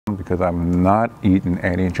because I'm not eating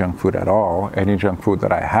any junk food at all. Any junk food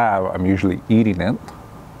that I have, I'm usually eating it,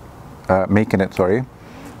 making it, sorry.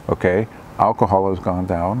 Okay, alcohol has gone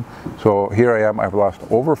down. So here I am, I've lost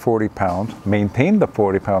over 40 pounds, maintained the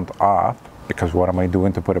 40 pounds off, because what am I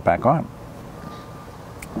doing to put it back on?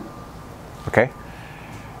 Okay,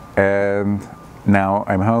 and now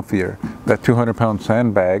I'm healthier. That 200-pound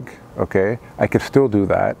sandbag, okay, I could still do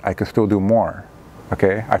that. I could still do more.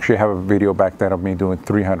 Okay, actually I have a video back then of me doing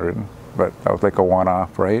 300, but that was like a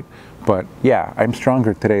one-off, right? But yeah, I'm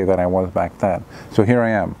stronger today than I was back then. So here I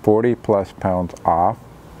am, 40 plus pounds off,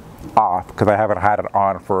 because I haven't had it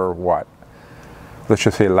on for what? Let's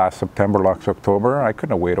just say last September, last October, I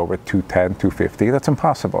couldn't weigh over 210, 250, that's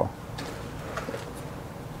impossible.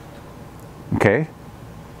 Okay,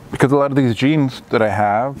 because a lot of these jeans that I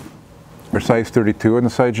have are size 32, and the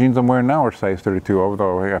size jeans I'm wearing now are size 32,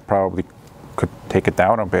 although I probably could take it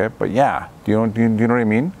down a bit, but yeah, do you know what I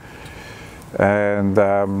mean? And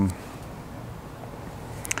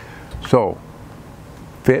so,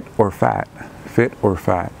 fit or fat, fit or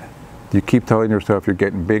fat. You keep telling yourself you're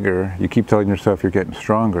getting bigger, you keep telling yourself you're getting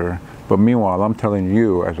stronger, but meanwhile, I'm telling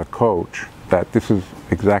you as a coach that this is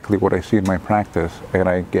exactly what I see in my practice, and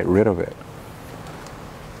I get rid of it.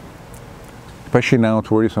 Especially now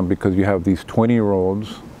it's worrisome because you have these 20-year-olds.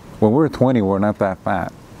 When we're 20, we're not that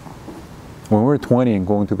fat. When we're 20 and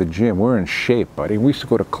going to the gym, we're in shape, buddy. We used to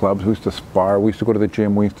go to clubs, we used to spar, we used to go to the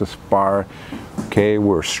gym, we used to spar. Okay,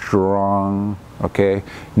 we're strong, okay?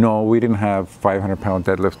 No, we didn't have 500-pound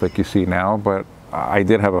deadlifts like you see now, but I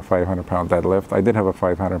did have a 500-pound deadlift. I did have a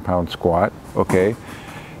 500-pound squat, okay?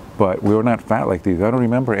 But we were not fat like these. I don't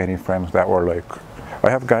remember any friends that were like, I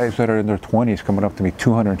have guys that are in their 20s coming up to me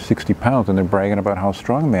 260 pounds and they're bragging about how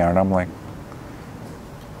strong they are, and I'm like,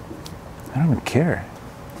 I don't even care.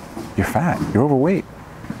 You're fat, you're overweight,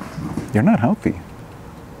 you're not healthy,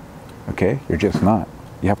 okay? You're just not.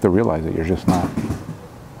 You have to realize it, you're just not,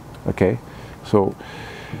 okay? So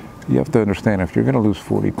you have to understand, if you're gonna lose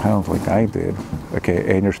 40 pounds like I did,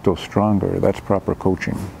 okay, and you're still stronger, that's proper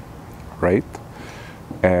coaching, right?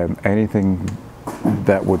 And anything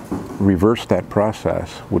that would reverse that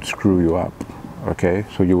process would screw you up, okay?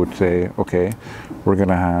 So you would say, okay, we're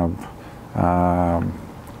gonna have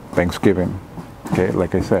Thanksgiving. Okay,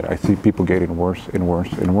 like I said, I see people getting worse and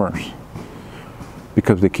worse and worse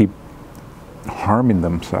because they keep harming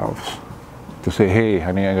themselves to say, hey,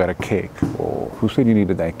 honey, I got a cake. Well, who said you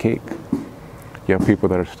needed that cake? You have people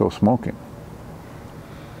that are still smoking.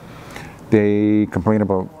 They complain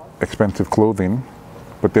about expensive clothing,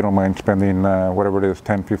 but they don't mind spending whatever it is,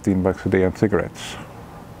 10, 15 bucks a day on cigarettes.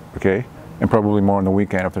 Okay? And probably more on the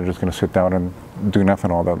weekend if they're just going to sit down and do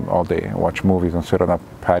nothing all day and watch movies and sit on a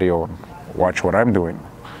patio and watch what I'm doing,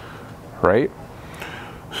 right?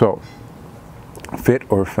 So, fit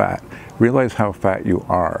or fat. Realize how fat you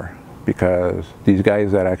are, because these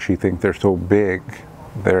guys that actually think they're so big,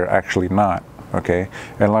 they're actually not, okay?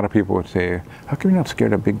 And a lot of people would say, how come you're not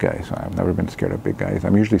scared of big guys? I've never been scared of big guys.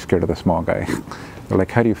 I'm usually scared of the small guy. They're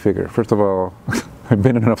like, how do you figure? First of all, I've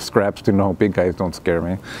been in enough scraps to know big guys don't scare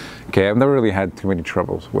me. Okay, I've never really had too many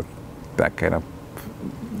troubles with that kind of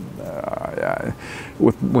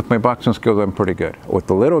with my boxing skills, I'm pretty good. With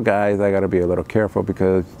the little guys, I got to be a little careful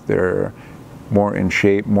because they're more in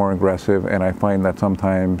shape, more aggressive, and I find that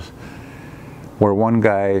sometimes where one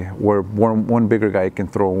bigger guy can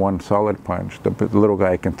throw one solid punch, the little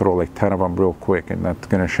guy can throw like 10 of them real quick, and that's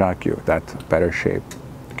going to shock you. That's better shape,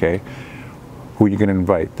 okay? Who are you going to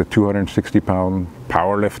invite? The 260-pound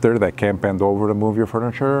power lifter that can't bend over to move your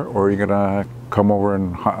furniture, or are you going to come over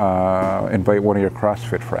and invite one of your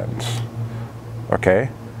CrossFit friends? Okay?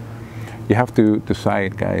 You have to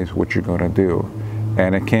decide, guys, what you're going to do.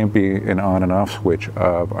 And it can't be an on and off switch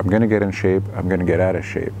of, I'm going to get in shape, I'm going to get out of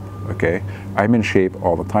shape. Okay? I'm in shape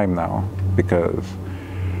all the time now because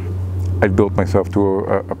I've built myself to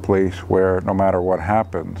a place where no matter what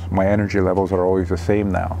happens, my energy levels are always the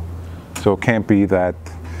same now. So it can't be that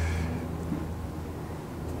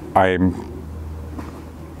I'm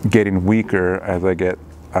getting weaker as I get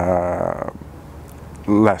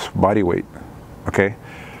less body weight, okay?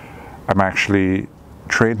 I'm actually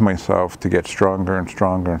trained myself to get stronger and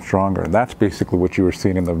stronger and stronger. And that's basically what you were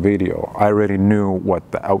seeing in the video. I already knew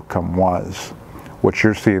what the outcome was. What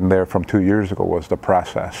you're seeing there from 2 years ago was the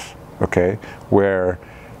process, okay? Where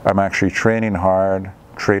I'm actually training hard,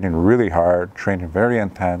 training really hard, training very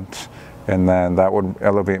intense, and then that would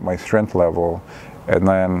elevate my strength level, and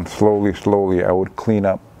then slowly I would clean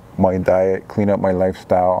up my diet, clean up my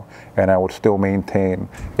lifestyle, and I would still maintain,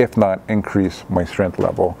 if not increase, my strength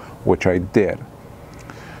level, which I did.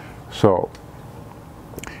 So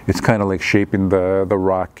it's kind of like shaping the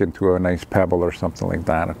rock into a nice pebble or something like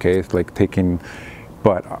that, okay? It's like taking,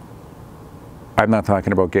 but I'm not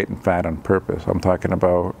talking about getting fat on purpose. I'm talking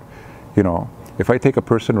about, you know, if I take a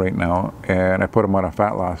person right now and I put them on a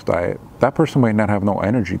fat loss diet, that person might not have no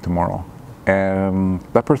energy tomorrow. And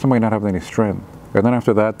that person might not have any strength. And then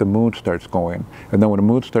after that, the mood starts going. And then when the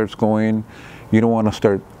mood starts going, you don't want to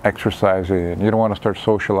start exercising. You don't want to start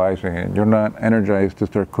socializing. You're not energized to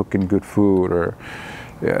start cooking good food, or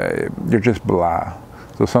you're just blah.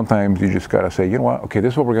 So sometimes you just got to say, you know what, okay,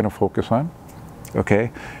 this is what we're going to focus on,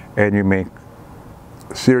 okay? And you make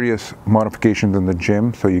serious modifications in the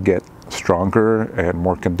gym so you get stronger and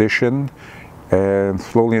more conditioned, and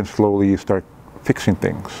slowly you start fixing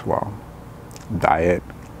things. Well, diet,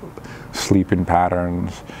 sleeping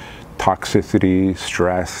patterns, toxicity,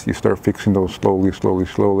 stress, you start fixing those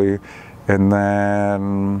slowly, and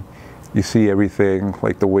then you see everything,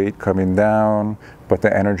 like the weight coming down, but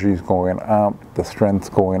the energy is going up, the strength's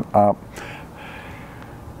going up.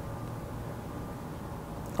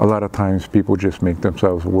 A lot of times people just make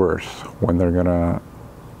themselves worse when they're gonna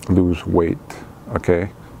lose weight, okay?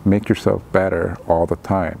 Make yourself better all the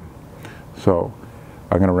time. So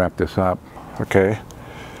I'm gonna wrap this up, okay?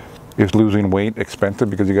 Is losing weight expensive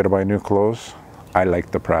because you gotta buy new clothes? I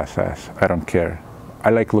like the process, I don't care. I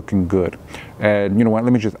like looking good. And you know what,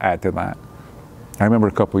 let me just add to that. I remember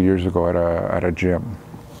a couple of years ago at a gym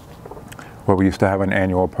where we used to have an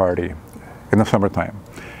annual party in the summertime.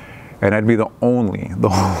 And I'd be the only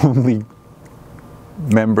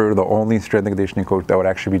member, the only strength and conditioning coach that would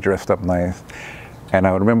actually be dressed up nice. And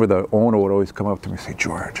I would remember the owner would always come up to me and say,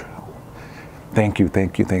 George, thank you.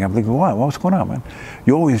 I'm like, what? What's going on, man?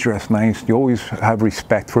 You always dress nice. You always have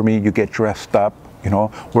respect for me. You get dressed up, you know.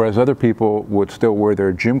 Whereas other people would still wear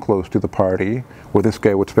their gym clothes to the party, where this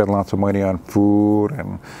guy would spend lots of money on food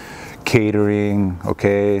and catering,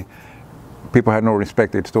 okay. People had no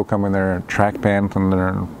respect. They'd still come in their track pants and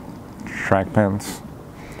their track pants,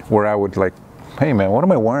 where I would like, hey man, what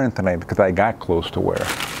am I wearing tonight? Because I got clothes to wear.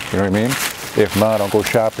 You know what I mean? If not, I'll go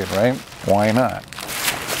shopping, right? Why not?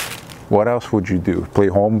 What else would you do? Play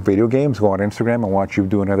home video games, go on Instagram and watch you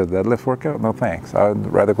do another deadlift workout? No thanks. I'd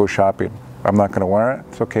rather go shopping. I'm not gonna wear it.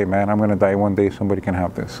 It's okay, man. I'm gonna die one day. Somebody can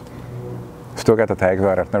have this. Still got the tags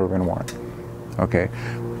on. It's never been worn. Okay,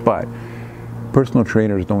 but personal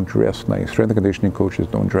trainers don't dress nice. Strength and conditioning coaches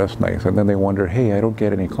don't dress nice. And then they wonder, hey, I don't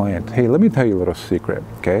get any clients. Hey, let me tell you a little secret,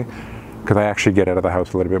 okay? Because I actually get out of the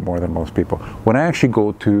house a little bit more than most people. When I actually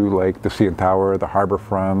go to like the CN Tower, the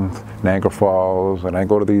Harborfront, Niagara Falls, and I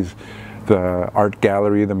go to the art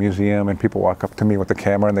gallery, the museum, and people walk up to me with the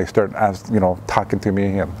camera and they start talking to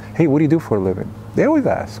me and, hey, what do you do for a living? They always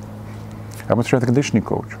ask. I'm a strength and conditioning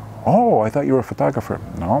coach. Oh, I thought you were a photographer.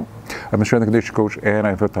 No, I'm a strength and conditioning coach and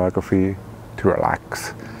I have photography to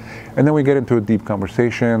relax. And then we get into a deep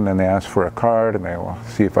conversation and they ask for a card and they will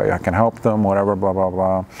see if I can help them, whatever, blah, blah,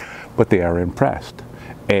 blah. But they are impressed.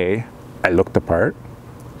 I look the part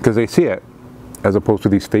because they see it, as opposed to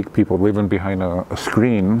these fake people living behind a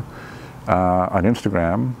screen on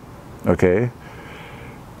Instagram, okay?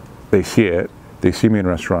 They see it. They see me in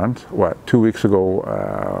restaurants. What, 2 weeks ago,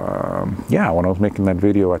 when I was making that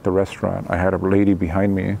video at the restaurant, I had a lady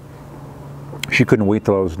behind me. She couldn't wait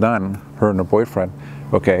till I was done, her and her boyfriend,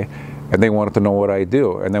 okay? And they wanted to know what I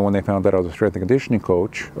do. And then when they found out I was a strength and conditioning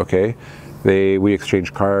coach, okay, we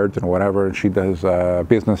exchanged cards and whatever, and she does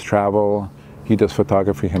business travel. He does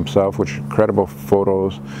photography himself, which incredible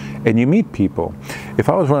photos. And you meet people. If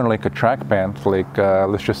I was wearing like a track pants, like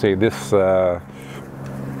let's just say this,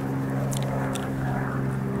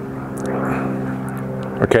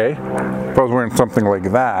 okay? If I was wearing something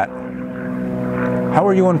like that, how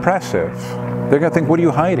are you impressive? They're gonna think, what are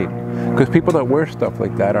you hiding? Because people that wear stuff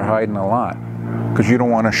like that are hiding a lot. Because you don't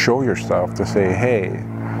want to show yourself to say, hey,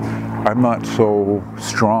 I'm not so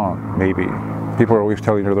strong, maybe. People are always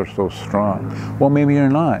telling you they're so strong. Well, maybe you're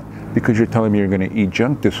not, because you're telling me you're going to eat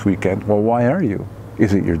junk this weekend. Well, why are you?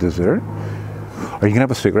 Is it your dessert? Are you going to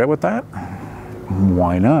have a cigarette with that?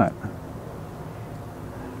 Why not?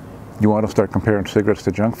 You want to start comparing cigarettes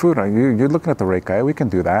to junk food? You're looking at the right guy. We can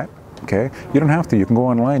do that, okay? You don't have to. You can go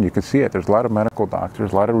online. You can see it. There's a lot of medical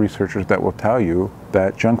doctors, a lot of researchers that will tell you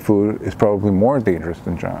that junk food is probably more dangerous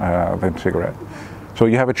than cigarette. So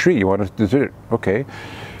you have a treat, you want a dessert, okay.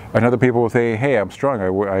 And other people will say, hey, I'm strong,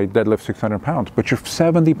 I deadlift 600 pounds, but you're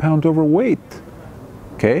 70 pounds overweight,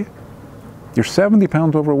 okay? You're 70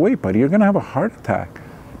 pounds overweight, buddy. You're gonna have a heart attack.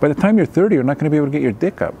 By the time you're 30, you're not gonna be able to get your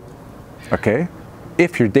dick up, okay?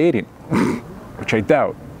 If you're dating, which I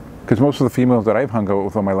doubt, because most of the females that I've hung out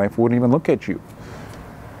with all my life wouldn't even look at you.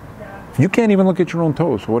 You can't even look at your own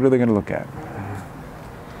toes, what are they gonna look at?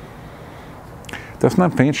 That's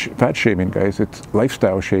not fat shaming, guys. It's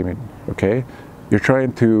lifestyle shaming, okay? You're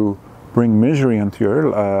trying to bring misery into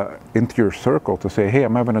your circle to say, hey,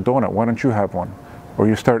 I'm having a donut. Why don't you have one? Or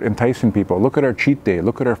you start enticing people. Look at our cheat day.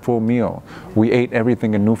 Look at our full meal. We ate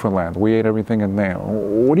everything in Newfoundland. We ate everything in there.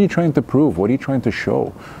 What are you trying to prove? What are you trying to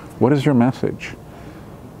show? What is your message?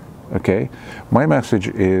 Okay? My message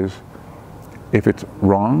is, if it's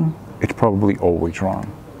wrong, it's probably always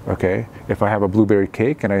wrong. Okay? If I have a blueberry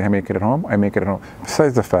cake and I make it at home, I make it at home.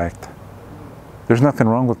 Besides the fact, there's nothing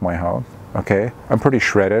wrong with my health. Okay, I'm pretty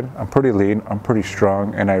shredded, I'm pretty lean, I'm pretty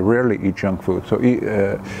strong, and I rarely eat junk food, so eat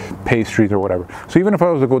pastries or whatever. So even if I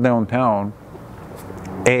was to go downtown,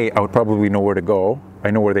 I would probably know where to go.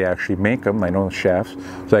 I know where they actually make them, I know the chefs,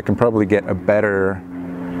 so I can probably get a better,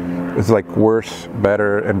 it's like worse,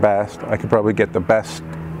 better, and best. I could probably get the best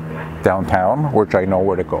downtown, which I know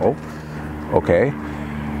where to go, okay?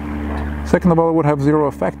 Second of all, it would have zero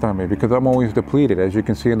effect on me because I'm always depleted. As you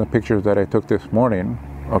can see in the pictures that I took this morning,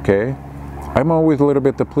 okay? I'm always a little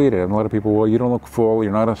bit depleted, and a lot of people, well, you don't look full,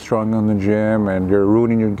 you're not as strong in the gym, and you're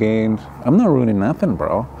ruining your gains. I'm not ruining nothing,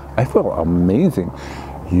 bro. I feel amazing.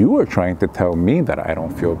 You are trying to tell me that I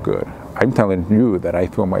don't feel good. I'm telling you that I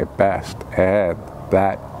feel my best, and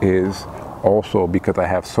that is also because I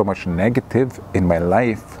have so much negative in my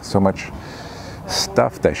life, so much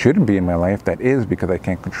stuff that shouldn't be in my life that is because I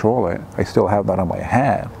can't control it. I still have that on my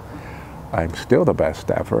head. I'm still the best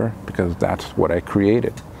ever because that's what I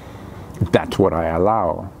created. That's what I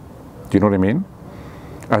allow. Do you know what I mean?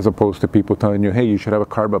 As opposed to people telling you, hey, you should have a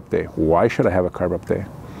carb up day. Why should I have a carb up day?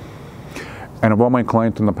 And of all my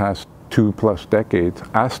clients in the past 2+ decades,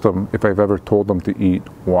 ask them if I've ever told them to eat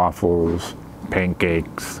waffles,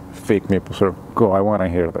 pancakes, fake maple syrup. Go, I want to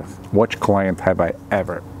hear this. Which client have I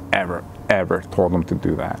ever told them to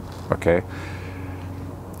do that? Okay?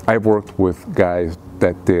 I've worked with guys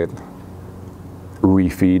that did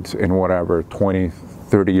refeeds and whatever 20,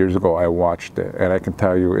 30 years ago. I watched it, and I can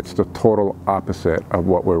tell you it's the total opposite of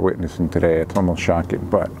what we're witnessing today. It's almost shocking,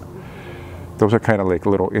 but those are kind of like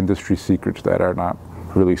little industry secrets that are not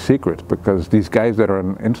really secrets, because these guys that are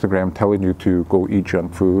on Instagram telling you to go eat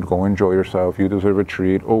junk food, go enjoy yourself, you deserve a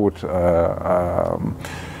treat, oh, it's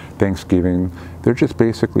Thanksgiving, they're just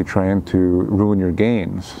basically trying to ruin your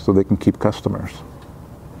gains so they can keep customers.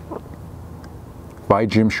 Buy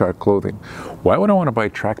Gymshark clothing. Why would I want to buy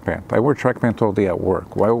track pants? I wear track pants all day at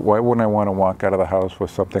work. Why wouldn't I want to walk out of the house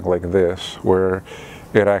with something like this, where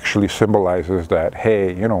it actually symbolizes that,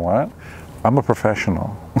 hey, you know what? I'm a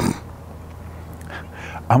professional.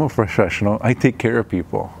 I'm a professional. I take care of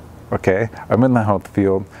people, okay? I'm in the health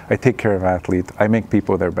field. I take care of athletes. I make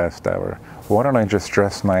people their best ever. Why don't I just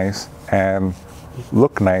dress nice and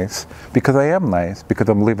look nice? Because I am nice, because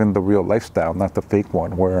I'm living the real lifestyle, not the fake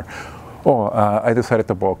one where, I decided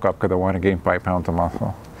to bulk up because I want to gain 5 pounds of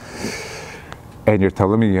muscle. And you're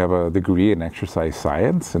telling me you have a degree in exercise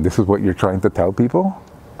science, and this is what you're trying to tell people?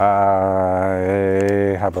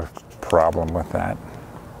 I have a problem with that.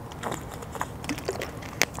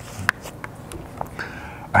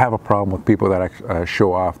 I have a problem with people that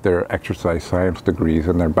show off their exercise science degrees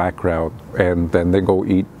and their background, and then they go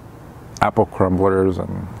eat apple crumblers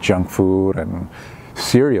and junk food and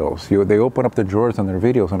cereals. They open up the drawers in their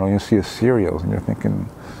videos and all you see is cereals, and you're thinking,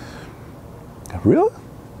 really?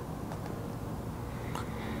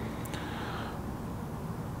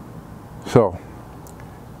 So,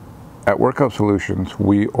 at Workout Solutions,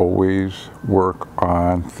 we always work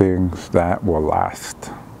on things that will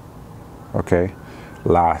last, okay?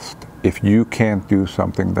 Last. If you can't do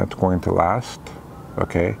something that's going to last,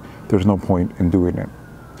 okay, there's no point in doing it.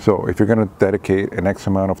 So if you're going to dedicate an X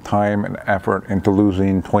amount of time and effort into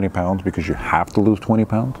losing 20 pounds because you have to lose 20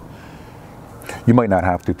 pounds, you might not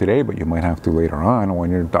have to today, but you might have to later on when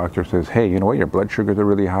your doctor says, hey, you know what, your blood sugars are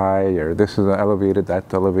really high, or this is elevated,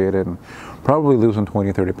 that's elevated, and probably losing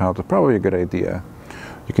 20, 30 pounds is probably a good idea.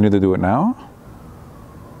 You can either do it now,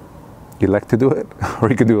 elect to do it, or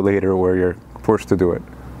you can do it later where you're forced to do it.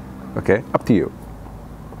 Okay, up to you.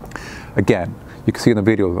 Again, you can see in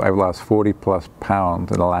the videos I've lost 40+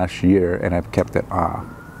 pounds in the last year, and I've kept it off,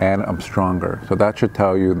 and I'm stronger. So that should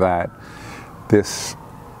tell you that this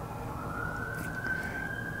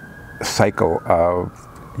cycle of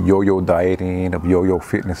yo-yo dieting, of yo-yo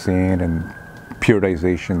fitnessing, and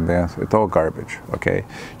periodization, it's all garbage, okay?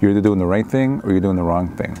 You're either doing the right thing or you're doing the wrong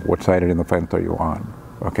thing. What side of the fence are you on,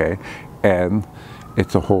 okay? And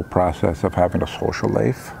it's a whole process of having a social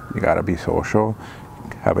life. You gotta be social,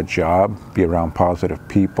 have a job, be around positive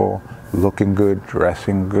people, looking good,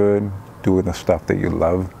 dressing good, doing the stuff that you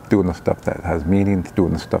love, doing the stuff that has meaning,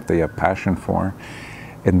 doing the stuff that you have passion for.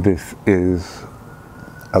 And this is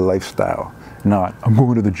a lifestyle. Not, I'm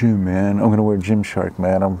going to the gym, man. I'm gonna wear Gymshark,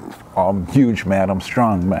 man. I'm huge, man. I'm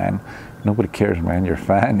strong, man. Nobody cares, man. You're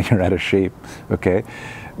fat and you're out of shape, okay?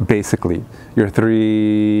 Basically, your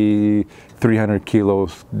 300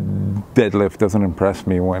 kilos deadlift doesn't impress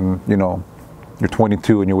me when, you know, you're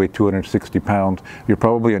 22 and you weigh 260 pounds. You're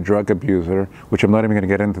probably a drug abuser, which I'm not even going to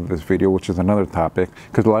get into this video, which is another topic,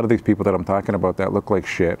 because a lot of these people that I'm talking about that look like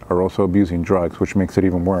shit are also abusing drugs, which makes it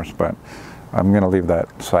even worse. But I'm going to leave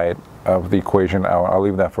that side of the equation out. I'll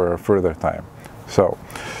leave that for a further time. So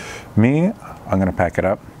me, I'm going to pack it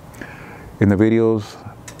up. In the videos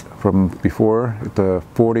from before, it's a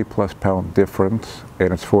 40 plus pound difference,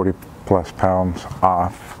 and it's 40 plus pounds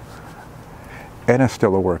off. And it's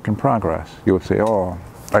still a work in progress. You would say, oh,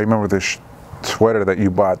 I remember this sweater that you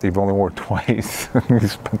bought, you've only worn twice. I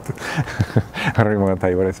don't even want to tell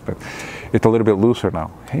you what I spent. It's a little bit looser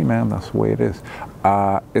now. Hey man, that's the way it is.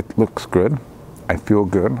 It looks good. I feel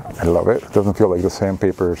good. I love it. It doesn't feel like the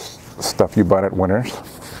sandpaper stuff you bought at Winners.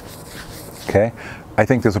 Okay? I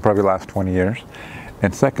think this will probably last 20 years.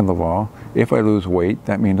 And second of all, if I lose weight,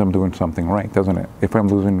 that means I'm doing something right, doesn't it? If I'm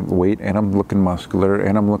losing weight and I'm looking muscular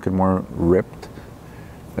and I'm looking more ripped,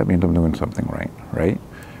 that means I'm doing something right, right?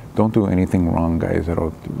 Don't do anything wrong, guys,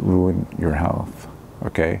 that'll ruin your health,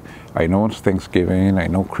 okay? I know it's Thanksgiving. I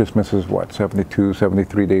know Christmas is, what, 72,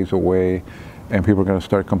 73 days away, and people are going to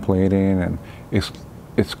start complaining, and it's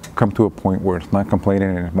come to a point where it's not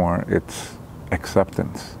complaining anymore. It's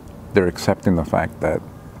acceptance. They're accepting the fact that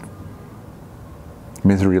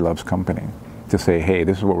misery loves company. To say, hey,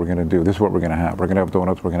 this is what we're going to do. This is what we're going to have. We're going to have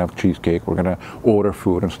donuts. We're going to have cheesecake. We're going to order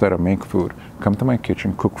food instead of make food. Come to my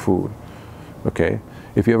kitchen, cook food. Okay?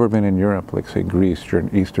 If you've ever been in Europe, like say Greece during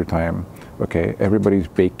Easter time, okay, everybody's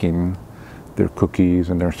baking their cookies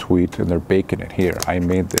and their sweets and they're baking it here. I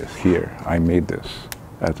made this here. I made this.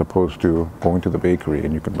 As opposed to going to the bakery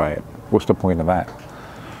and you can buy it. What's the point of that?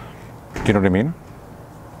 Do you know what I mean?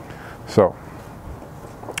 So,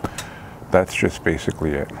 that's just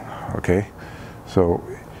basically it. Okay? So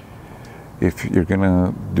if you're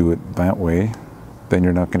gonna do it that way, then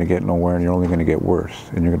you're not gonna get nowhere and you're only gonna get worse.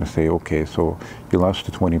 And you're gonna say, okay, so you lost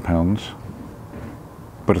to 20 pounds,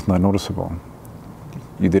 but it's not noticeable.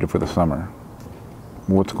 You did it for the summer.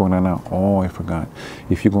 What's going on now? Oh, I forgot.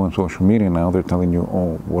 If you go on social media now, they're telling you,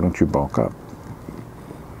 oh, why don't you bulk up?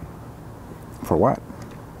 For what?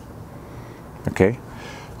 Okay?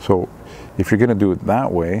 So if you're gonna do it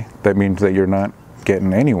that way, that means that you're not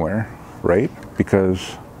getting anywhere, right?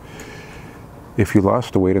 Because if you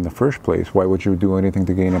lost the weight in the first place, why would you do anything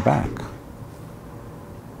to gain it back?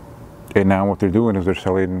 And now what they're doing is they're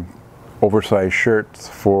selling oversized shirts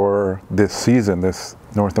for this season, this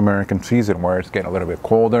North American season, where it's getting a little bit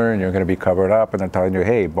colder and you're going to be covered up, and they're telling you,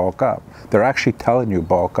 hey, bulk up. They're actually telling you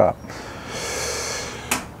bulk up.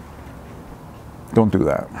 Don't do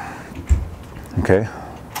that. Okay?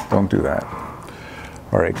 Don't do that.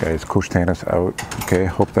 All right, guys, Coach Tsanis out. Okay,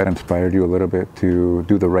 hope that inspired you a little bit to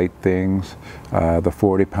do the right things. The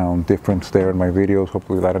 40-pound difference there in my videos,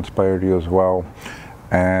 hopefully that inspired you as well.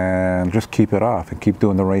 And just keep it off and keep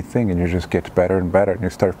doing the right thing, and you just get better and better, and you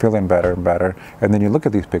start feeling better and better. And then you look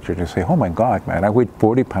at these pictures and you say, oh my God, man, I weighed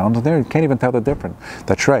 40 pounds there. You can't even tell the difference.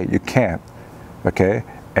 That's right, you can't. Okay?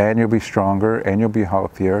 And you'll be stronger, and you'll be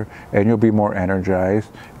healthier, and you'll be more energized,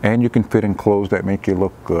 and you can fit in clothes that make you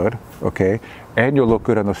look good, okay? And you'll look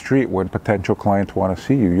good on the street when potential clients want to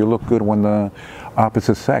see you. You look good when the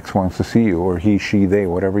opposite sex wants to see you, or he, she, they,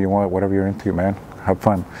 whatever you want, whatever you're into, man. Have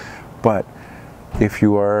fun. But if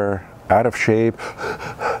you are out of shape,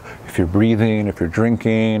 if you're breathing, if you're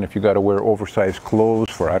drinking, if you got to wear oversized clothes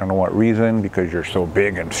for I don't know what reason, because you're so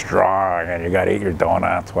big and strong and you got to eat your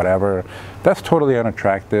donuts, whatever, that's totally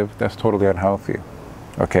unattractive. That's totally unhealthy.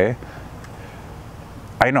 Okay?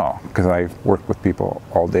 I know, because I work with people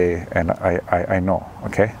all day, and I know,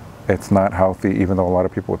 okay? It's not healthy, even though a lot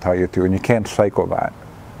of people will tell you to, and you can't cycle that.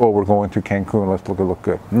 Oh, we're going to Cancun, let's look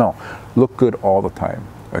good. No, look good all the time,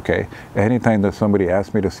 okay? Anytime that somebody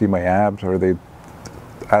asks me to see my abs, or they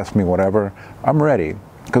ask me whatever, I'm ready,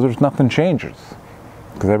 because there's nothing changes,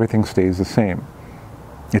 because everything stays the same.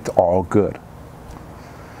 It's all good.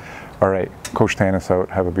 All right, Coach Tsanis out.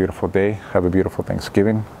 Have a beautiful day. Have a beautiful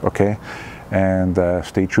Thanksgiving, okay? And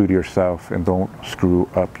stay true to yourself, and don't screw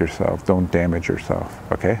up yourself. Don't damage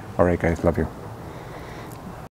yourself, okay? All right, guys, love you.